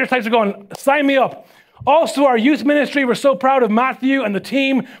 So the adventure types are going, sign me up. Also, our youth ministry, we're so proud of Matthew and the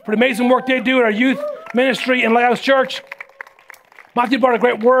team for the amazing work they do at our youth ministry in Lighthouse Church. Matthew brought a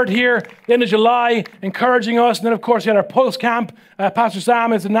great word here at the end of July, encouraging us. And then, of course, we had our Pulse Camp. Pastor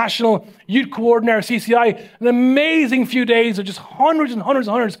Sam is the National Youth Coordinator at CCI. An amazing few days of just hundreds and hundreds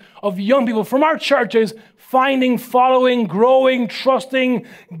and hundreds of young people from our churches finding, following, growing, trusting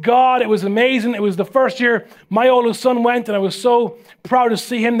God. It was amazing. It was the first year my oldest son went, and I was so proud to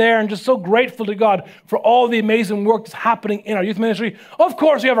see him there and just so grateful to God for all the amazing work that's happening in our youth ministry. Of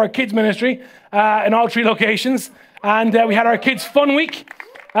course, we have our kids ministry in all 3 locations. And we had our kids' fun week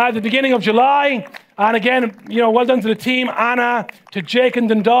at the beginning of July. And again, well done to the team, Anna, to Jake in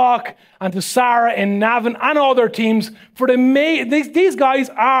Dundalk, and to Sarah in Navan, and all their teams. For these guys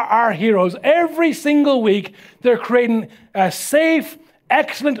are our heroes. Every single week, they're creating safe,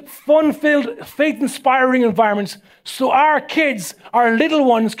 excellent, fun-filled, faith-inspiring environments so our kids, our little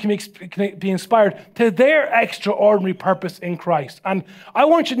ones, can be inspired to their extraordinary purpose in Christ. And I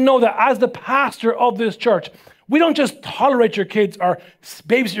want you to know that as the pastor of this church, we don't just tolerate your kids or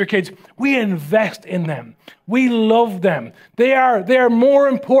babysit your kids. We invest in them. We love them. They are more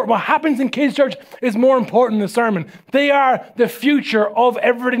important. What happens in kids' church is more important than the sermon. They are the future of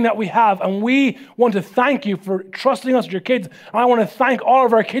everything that we have. And we want to thank you for trusting us with your kids. And I want to thank all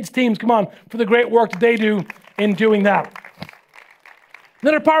of our kids' teams, for the great work that they do in doing that.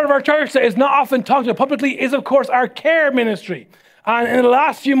 Another part of our church that is not often talked about publicly is, of course, our care ministry. And in the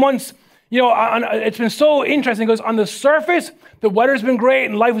last few months, it's been so interesting because on the surface, the weather's been great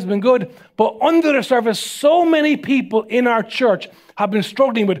and life has been good. But under the surface, so many people in our church have been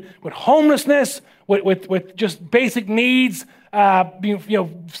struggling with homelessness, with just basic needs,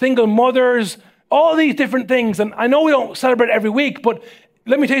 being, single mothers, all these different things. And I know we don't celebrate every week, but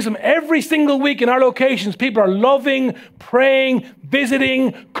let me tell you something. Every single week in our locations, people are loving, praying,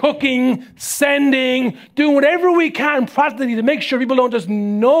 visiting, cooking, sending, doing whatever we can practically to make sure people don't just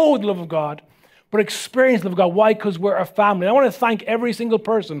know the love of God, but experience the love of God. Why? Because we're a family. I want to thank every single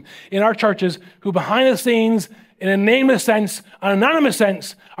person in our churches who behind the scenes, in a nameless sense, an anonymous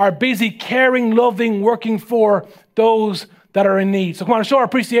sense, are busy caring, loving, working for those that are in need. So come on, show our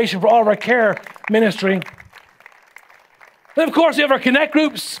appreciation for all of our care ministry. Then, of course, we have our Connect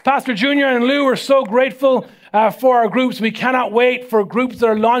groups. Pastor Junior and Lou are so grateful for our groups. We cannot wait for groups that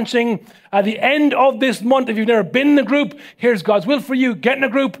are launching at the end of this month. If you've never been in a group, here's God's will for you. Get in a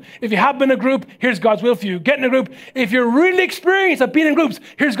group. If you have been in a group, here's God's will for you. Get in a group. If you're really experienced at being in groups,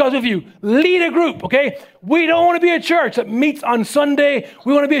 here's God's will for you. Lead a group, okay? We don't want to be a church that meets on Sunday.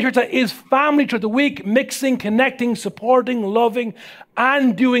 We want to be a church that is family throughout the week, mixing, connecting, supporting, loving,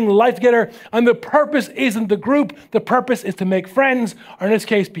 and doing life together. And the purpose isn't the group. The purpose is to make friends, or in this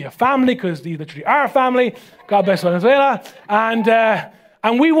case, be a family, because these literally are a family. God bless Venezuela.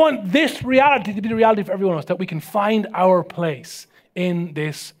 And we want this reality to be the reality for every one of us, that we can find our place in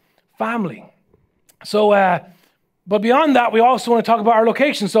this family. So, but beyond that, we also want to talk about our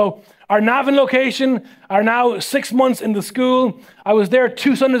location. So our Navan location are now 6 months in the school. I was there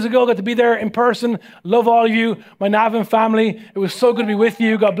 2 Sundays ago, got to be there in person. Love all of you, my Navan family. It was so good to be with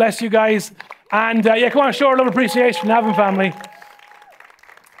you. God bless you guys. And come on, show a little appreciation for the Navan family.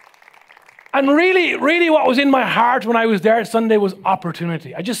 And really what was in my heart when I was there Sunday was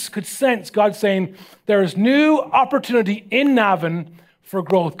opportunity. I just could sense God saying, there is new opportunity in Navan for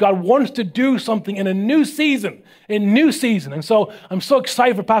growth. God wants to do something in a new season. And so I'm so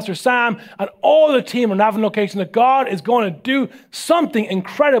excited for Pastor Sam and all the team in Navan location that God is going to do something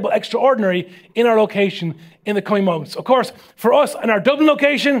incredible, extraordinary in our location in the coming months. Of course, for us in our Dublin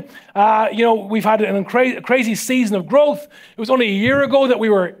location, we've had a crazy season of growth. It was only a year ago that we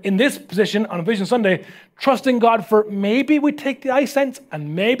were in this position on Vision Sunday, trusting God for maybe we take the iSense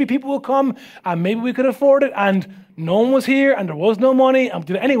and maybe people will come and maybe we could afford it, and no one was here and there was no money, and we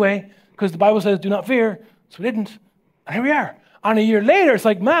did it anyway because the Bible says do not fear, so we didn't. And here we are. And a year later, it's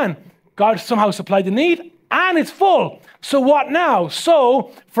like, man, God somehow supplied the need and it's full. So what now?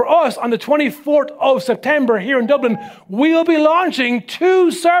 So for us on the 24th of September here in Dublin, we'll be launching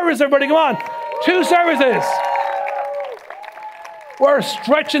 2 services. Everybody, come on. 2 services. We're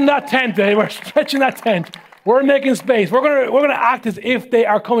stretching that tent, baby. We're stretching that tent. We're making space. We're gonna act as if they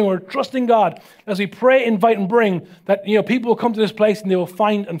are coming. We're trusting God as we pray, invite, and bring that people will come to this place and they will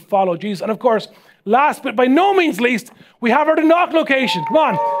find and follow Jesus. And of course, last but by no means least, we have our Dundalk location. Come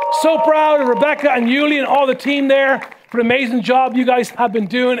on. So proud of Rebecca and Yuli and all the team there for the amazing job you guys have been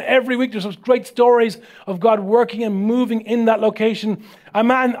doing every week. There's some great stories of God working and moving in that location. And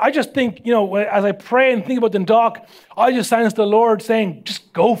man, I just think, as I pray and think about Dundalk, I just sense the Lord saying,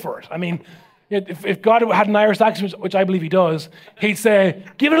 just go for it. I mean, if God had an Irish accent, which I believe he does, he'd say,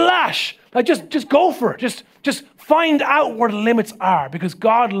 give it a lash. Like, just go for it. Just find out where the limits are, because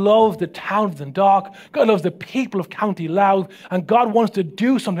God loves the town of Dundalk. God loves the people of County Louth, and God wants to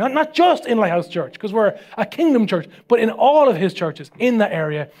do something, not just in Lighthouse Church, because we're a kingdom church, but in all of his churches in that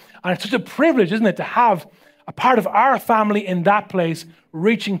area. And it's such a privilege, isn't it, to have a part of our family in that place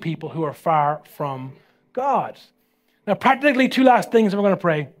reaching people who are far from God. Now, practically 2 last things, and we're going to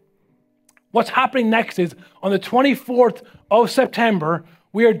pray. What's happening next is on the 24th of September,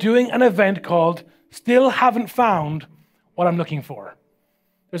 we are doing an event called Still Haven't Found What I'm Looking For.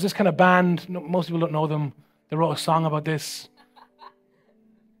 There's this kind of band, most people don't know them. They wrote a song about this.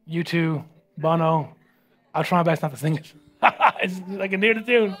 U2, Bono. I'll try my best not to sing it. I can hear the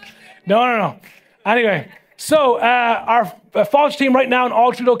tune. No. Anyway, so our Falls team right now in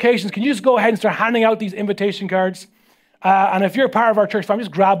all 3 locations, can you just go ahead and start handing out these invitation cards? And if you're part of our church family,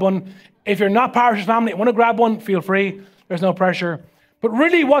 just grab one. If you're not part of our family and want to grab one, feel free. There's no pressure. But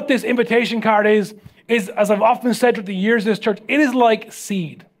really what this invitation card is, as I've often said through the years of this church, it is like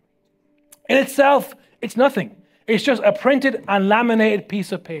seed. In itself, it's nothing. It's just a printed and laminated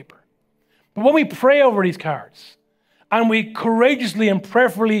piece of paper. But when we pray over these cards and we courageously and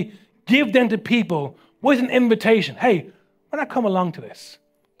prayerfully give them to people with an invitation, hey, why not come along to this?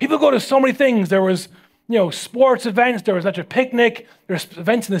 People go to so many things. There was sports events, there was such a picnic, there's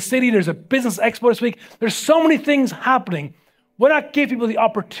events in the city, there's a business expo this week. There's so many things happening. Why not give people the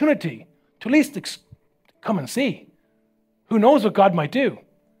opportunity to at least come and see? Who knows what God might do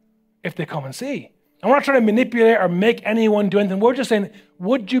if they come and see? And we're not trying to manipulate or make anyone do anything. We're just saying,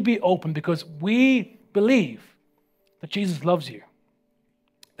 would you be open? Because we believe that Jesus loves you,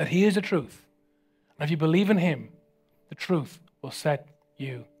 that he is the truth. And if you believe in him, the truth will set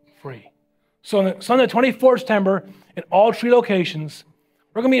you free. So on Sunday, 24th September, in all 3 locations,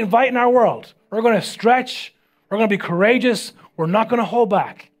 we're going to be inviting our world. We're going to stretch. We're going to be courageous. We're not going to hold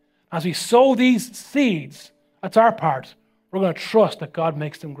back. As we sow these seeds, that's our part. We're going to trust that God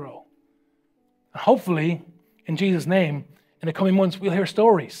makes them grow. And hopefully, in Jesus' name, in the coming months, we'll hear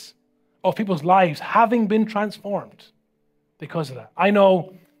stories of people's lives having been transformed because of that. I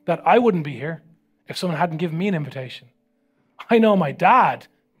know that I wouldn't be here if someone hadn't given me an invitation. I know my dad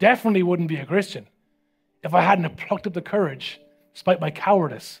definitely wouldn't be a Christian if I hadn't plucked up the courage, despite my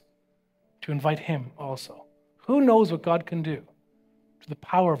cowardice, to invite him also. Who knows what God can do to the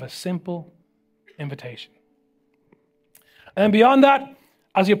power of a simple invitation? And beyond that,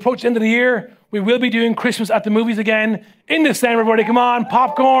 as we approach the end of the year, we will be doing Christmas at the movies again in December. Everybody, come on,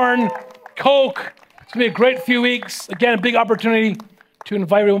 popcorn, Coke. It's going to be a great few weeks. Again, a big opportunity to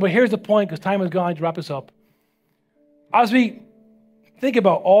invite everyone. But here's the point, because time is gone to wrap this up. As we think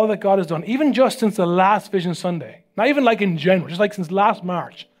about all that God has done, even just since the last Vision Sunday, not even like in general, just like since last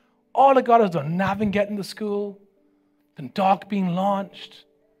March, all that God has done, Navan getting to school, Dundalk being launched,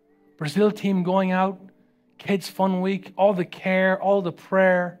 Brazil team going out, Kids Fun Week, all the care, all the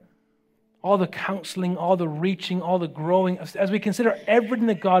prayer, all the counseling, all the reaching, all the growing, as we consider everything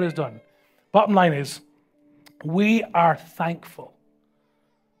that God has done, bottom line is, we are thankful.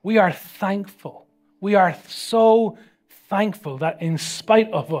 We are thankful. We are so thankful that in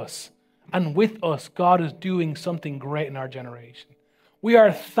spite of us, and with us, God is doing something great in our generation. We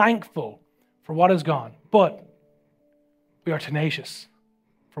are thankful for what is gone, but we are tenacious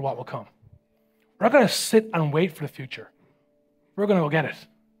for what will come. We're not going to sit and wait for the future. We're going to go get it.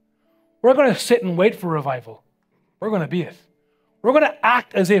 We're going to sit and wait for revival. We're going to be it. We're going to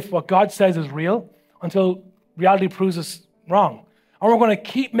act as if what God says is real until reality proves us wrong. And we're going to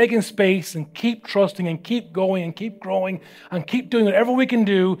keep making space and keep trusting and keep going and keep growing and keep doing whatever we can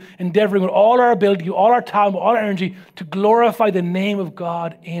do, endeavoring with all our ability, all our time, all our energy to glorify the name of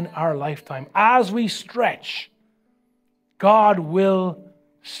God in our lifetime. As we stretch, God will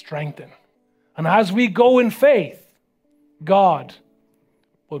strengthen. And as we go in faith, God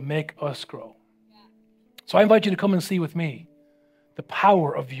will make us grow. So I invite you to come and see with me the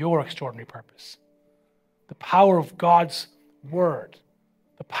power of your extraordinary purpose, the power of God's word,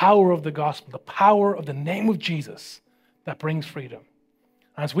 the power of the gospel, the power of the name of Jesus that brings freedom.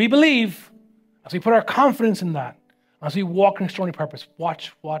 And as we believe, as we put our confidence in that, as we walk in extraordinary purpose,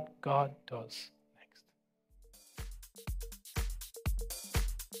 watch what God does.